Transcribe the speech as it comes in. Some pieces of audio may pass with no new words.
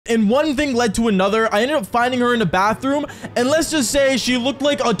and one thing led to another. I ended up finding her in the bathroom, and let's just say she looked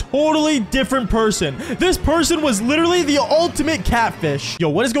like a totally different person. This person was literally the ultimate catfish. Yo,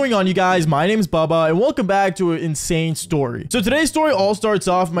 what is going on, you guys? My name is Bubba, and welcome back to an insane story. So today's story all starts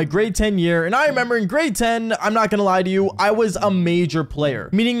off in my grade 10 year, and I remember in grade 10, I'm not gonna lie to you, I was a major player,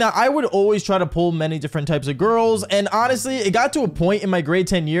 meaning that I would always try to pull many different types of girls, and honestly, it got to a point in my grade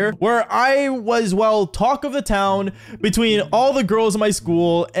 10 year where I was, well, talk of the town between all the girls in my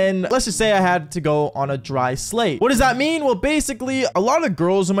school, and let's just say I had to go on a dry slate. What does that mean? Well, basically, a lot of the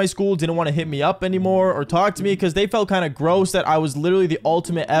girls in my school didn't want to hit me up anymore or talk to me because they felt kind of gross that I was literally the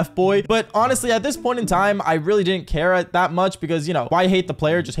ultimate F-boy. But honestly, at this point in time, I really didn't care that much because, you know, why hate the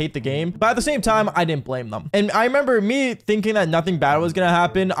player? Just hate the game. But at the same time, I didn't blame them. And I remember me thinking that nothing bad was going to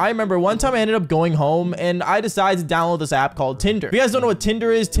happen. I remember one time I ended up going home and I decided to download this app called Tinder. If you guys don't know what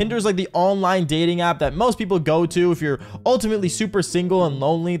Tinder is like the online dating app that most people go to if you're ultimately super single and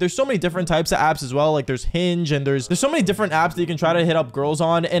lonely. There's so many different types of apps as well. Like there's Hinge and there's so many different apps that you can try to hit up girls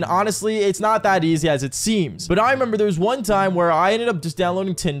on. And honestly, it's not that easy as it seems. But I remember there was one time where I ended up just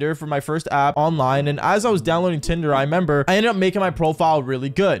downloading Tinder for my first app online. And as I was downloading Tinder, I remember I ended up making my profile really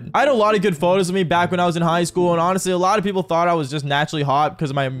good. I had a lot of good photos of me back when I was in high school. And honestly, a lot of people thought I was just naturally hot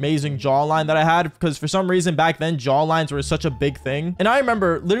because of my amazing jawline that I had. Because for some reason back then, jawlines were such a big thing. And I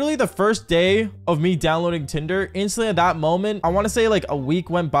remember literally the first day of me downloading Tinder, instantly at that moment, I want to say like a week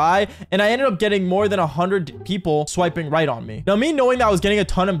went by and I ended up getting more than 100 people swiping right on me. Now, me knowing that I was getting a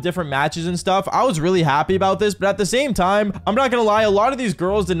ton of different matches and stuff, I was really happy about this. But at the same time, I'm not gonna lie, a lot of these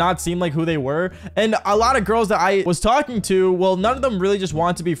girls did not seem like who they were. And a lot of girls that I was talking to, well, none of them really just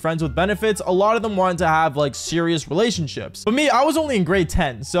wanted to be friends with benefits. A lot of them wanted to have like serious relationships. But me, I was only in grade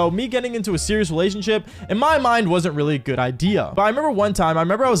 10. So me getting into a serious relationship in my mind wasn't really a good idea. But I remember one time,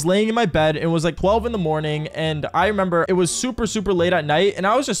 I was laying in my bed. It was like 12 in the morning. And I remember it was super late at night. And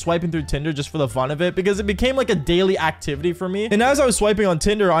I was just swiping through Tinder just for the fun of it because it became like a daily activity for me. And as I was swiping on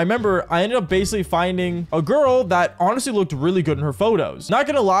Tinder, I remember I ended up basically finding a girl that honestly looked really good in her photos. Not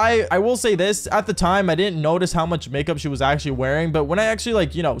gonna lie, I will say this, at the time, I didn't notice how much makeup she was actually wearing. But when I actually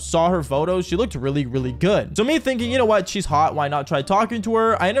like, you know, saw her photos, she looked really good. So me thinking, you know what, she's hot, why not try talking to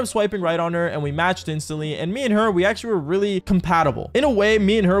her? I ended up swiping right on her and we matched instantly. And me and her, we actually were really compatible. In a way,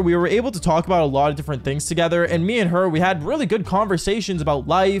 me and her, we were able to talk about a lot of different things together. And me and her, we had really good conversations about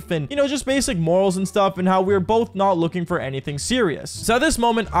life and, you know, just basic morals and stuff and how we were both not looking for anything serious. So at this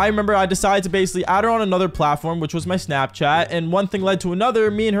moment, I remember I decided to basically add her on another platform, which was my Snapchat. And one thing led to another.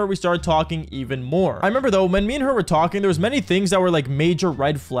 Me and her, we started talking even more. I remember though, when me and her were talking, there was many things that were like major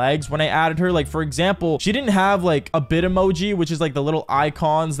red flags when I added her. Like, for example, she didn't have like a bit emoji, which is like the little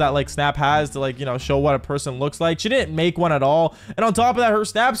icons that like Snap has to like, you know, show what a person looks like. She didn't make one at all. And on top of that, her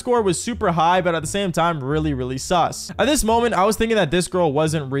Snap score was super high, but at the same time, really sus. At this moment, I was thinking that this girl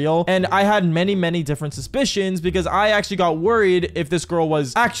wasn't real. And I had many different suspicions because I actually got worried if this girl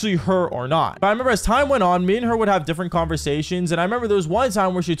was actually her or not. But I remember as time went on, me and her would have different conversations. And I remember there was one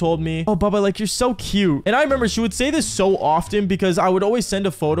time where she told me, "Oh, Bubba, like you're so cute." And I remember she would say this so often because I would always send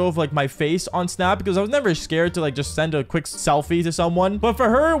a photo of like my face on Snap because I was never scared to like just send a quick selfie to someone. But for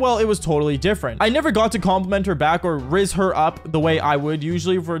her, well, it was totally different. I never got to compliment her back or riz her up the way I would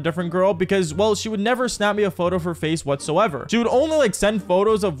usually for a different girl because, well, she would never snap me a photo of her face whatsoever. She would only like send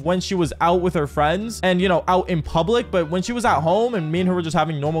photos of when she was out with her friends and, you know, out in public. But when she was at home and me and her were just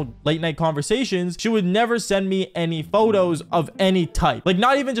having normal late night conversations, she would never send me any photos of any type, like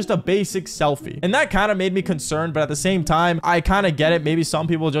not even just a basic selfie. And that kind of made me concerned. But at the same time, I kind of get it. Maybe some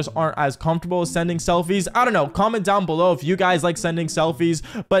people just aren't as comfortable with sending selfies. I don't know. Comment down below if you guys like sending selfies.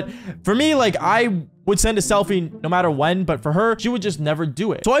 But for me, like I would send a selfie no matter when, but for her, she would just never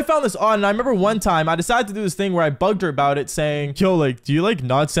do it. So I found this odd, and I remember one time I decided to do this thing where I bugged her about it saying, "Yo, like, do you like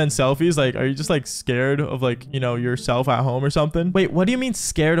not send selfies? Like, are you just like scared of like, you know, yourself at home or something?" "Wait, what do you mean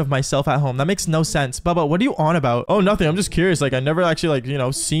scared of myself at home? That makes no sense. Bubba, what are you on about?" "Oh, nothing. I'm just curious. Like, I never actually like, you know,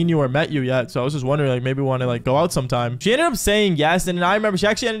 seen you or met you yet. So I was just wondering, like, maybe want to like go out sometime." She ended up saying yes. And then I remember she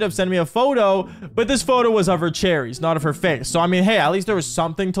actually ended up sending me a photo, but this photo was of her cherries, not of her face. So I mean, hey, at least there was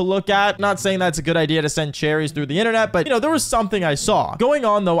something to look at. Not saying that's a good idea to send cherries through the internet, but you know, there was something I saw going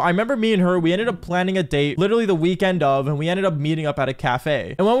on though. I remember me and her, we ended up planning a date literally the weekend of, and we ended up meeting up at a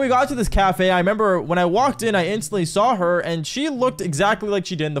cafe. And when we got to this cafe, I remember when I walked in, I instantly saw her and she looked exactly like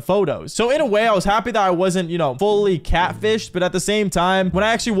she did in the photos. So in a way, I was happy that I wasn't, you know, fully catfished, but at the same time, when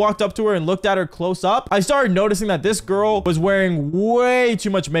I actually walked up to her and looked at her close up, I started noticing that this girl was wearing way too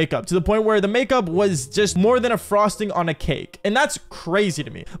much makeup to the point where the makeup was just more than a frosting on a cake. And that's crazy to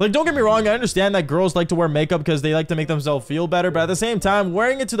me. Like, don't get me wrong, I understand that girls girls like to wear makeup because they like to make themselves feel better, but at the same time,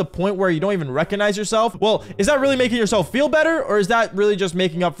 wearing it to the point where you don't even recognize yourself, well, is that really making yourself feel better, or is that really just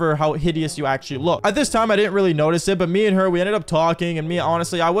making up for how hideous you actually look? At this time, I didn't really notice it, but me and her, we ended up talking, and me,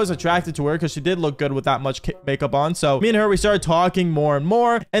 honestly, I was attracted to her because she did look good with that much makeup on. So me and her, we started talking more and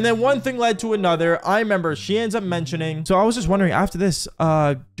more, and then one thing led to another. I remember she ends up mentioning, so I was just wondering after this,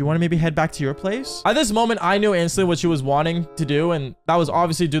 do you want to maybe head back to your place? At this moment, I knew instantly what she was wanting to do, and that was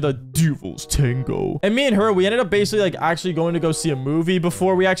obviously do the Devil's Tango. And me and her, we ended up basically like actually going to go see a movie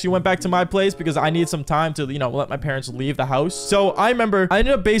before we actually went back to my place because I needed some time to, you know, let my parents leave the house. So I remember I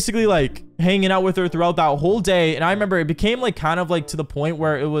ended up basically like hanging out with her throughout that whole day. And I remember it became like kind of like to the point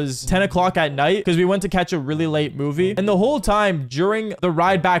where it was 10 o'clock at night because we went to catch a really late movie. And the whole time during the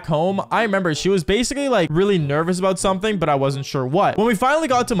ride back home, I remember she was basically like really nervous about something, but I wasn't sure what. When we finally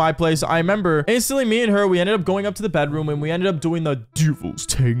got to my place, I remember instantly me and her, we ended up going up to the bedroom and we ended up doing the Devil's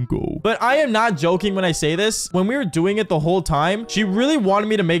Tango. But I am not joking when I say this. When we were doing it the whole time, she really wanted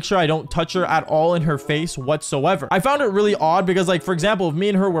me to make sure I don't touch her at all in her face whatsoever. I found it really odd because, like, for example, if me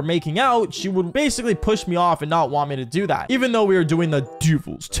and her were making out, she would basically push me off and not want me to do that, even though we were doing the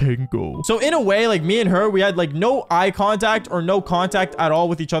Devil's Tango. So in a way, like, me and her, we had like no eye contact or no contact at all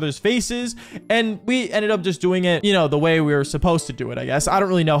with each other's faces, and we ended up just doing it, you know, the way we were supposed to do it, I guess. I don't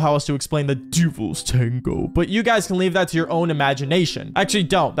really know how else to explain the Devil's Tango, but you guys can leave that to your own imagination. Actually,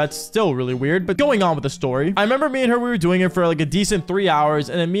 don't. That's still really weird, but going on with the story, I remember me and her, we were doing it for like a decent 3 hours,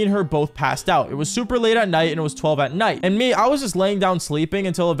 and then me and her both passed out. It was super late at night, and it was 12 at night, and me, I was just laying down sleeping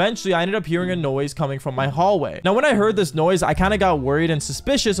until eventually I ended up hearing a noise coming from my hallway. Now, when I heard this noise, I kind of got worried and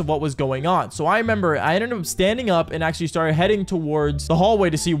suspicious of what was going on. So I remember I ended up standing up and actually started heading towards the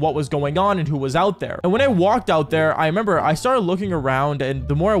hallway to see what was going on and who was out there. And when I walked out there, I remember I started looking around, and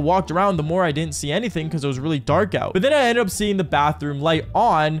the more I walked around, the more I didn't see anything because it was really dark out. But then I ended up seeing the bathroom light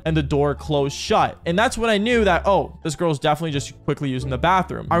on and the door closed shut. And that's when I knew that, oh, this girl's definitely just quickly using the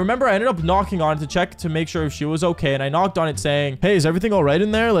bathroom. I remember I ended up knocking on it to check to make sure if she was okay. And I knocked on it saying, hey, is everything all right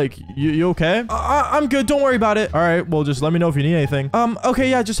in there? Like, you okay? I'm good. Don't worry about it. All right. Well, just let me know if you need anything. Okay.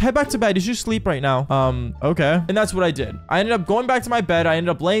 Yeah, just head back to bed. You should sleep right now. Okay. And that's what I did. I ended up going back to my bed. I ended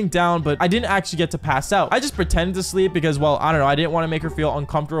up laying down, but I didn't actually get to pass out. I just pretended to sleep because, well, I don't know. I didn't want to make her feel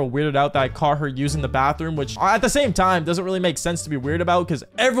uncomfortable or weirded out that I caught her using the bathroom, which at the same time doesn't really make sense to be weird about because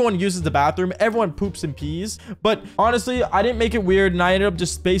everyone uses the bathroom. Everyone poops and pees. But honestly, I didn't make it weird, and I ended up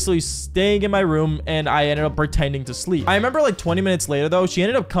just basically staying in my room, and I ended up pretending to sleep. I remember like 20 minutes later, though, she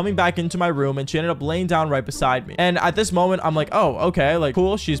ended up coming back into my room, and she ended up laying down right beside me. And at this moment, I'm like, oh, okay, like,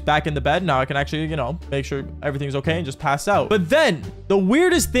 cool. She's back in the bed. Now I can actually, you know, make sure everything's okay and just pass out. But then the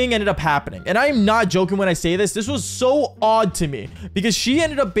weirdest thing ended up happening. And I am not joking when I say this. This was so odd to me because she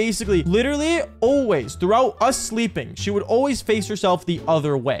ended up basically literally always throughout us sleeping, she would always face herself the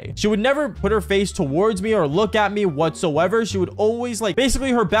other way. She would never put her face towards me or look at me whatsoever. She would always, like,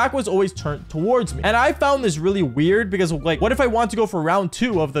 basically her back was always turned towards me. And I found this really weird because, like, what if I want to go for round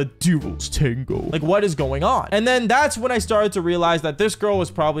 2 of the Devil's Tango? Like, what is going on? And then that's when I started to realize that this girl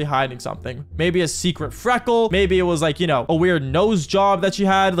was probably hiding something. Maybe a secret freckle. Maybe it was like, you know, a weird nose job that she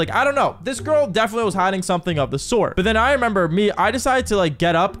had. Like, I don't know. This girl definitely was hiding something of the sort. But then I remember I decided to like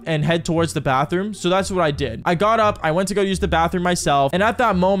get up and head towards the bathroom. So that's what I did. I got up, I went to go use the bathroom myself. And at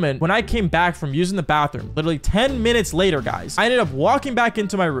that moment, when I came back from using the bathroom, literally 10 minutes later, guys, I ended up walking back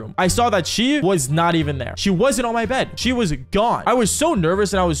into my room. I saw that she was not even there. She wasn't on my bed. She was gone. I was so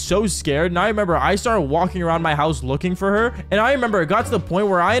nervous and I was so scared. And I remember I started walking around my house looking for her. And I remember it got to the point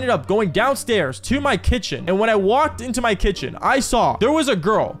where I ended up going downstairs to my kitchen. And when I walked into my kitchen, I saw there was a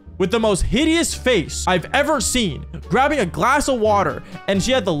girl with the most hideous face I've ever seen, grabbing a glass of water, and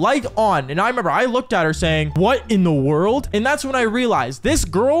she had the light on. And I remember I looked at her saying, what in the world? And that's when I realized this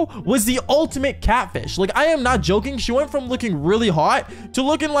girl was the ultimate catfish. Like, I am not joking. She went from looking really hot to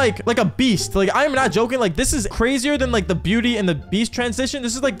looking like a beast. Like, I am not joking. Like, this is crazier than like the Beauty and the Beast transition.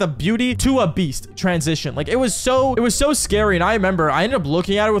 This is like the Beauty to a Beast transition. Like, it was so scary. And I remember I ended up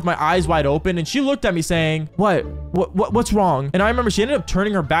looking at her with my eyes wide open, and she looked at me saying, what's wrong? And I remember she ended up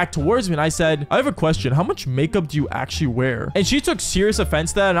turning her back towards me, and I said, I have a question. How much makeup do you actually wear? And she took serious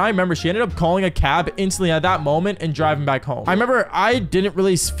offense to that. And I remember she ended up calling a cab instantly at that moment and driving back home. I remember I didn't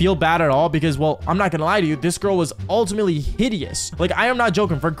really feel bad at all because, well, I'm not gonna lie to you, this girl was ultimately hideous. Like, I am not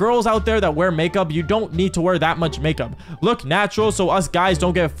joking. For girls out there that wear makeup, you don't need to wear that much makeup. Look natural so us guys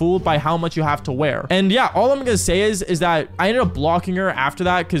don't get fooled by how much you have to wear. And yeah, all I'm gonna say is that I ended up blocking her after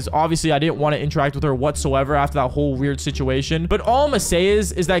that because obviously I didn't want to interact with her whatsoever after that whole weird situation. But all I'm gonna say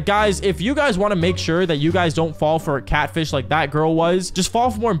is that, guys, if you guys want to make sure that you guys don't fall for a catfish like that girl was, just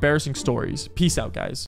fall for more embarrassing stories. Peace out, guys.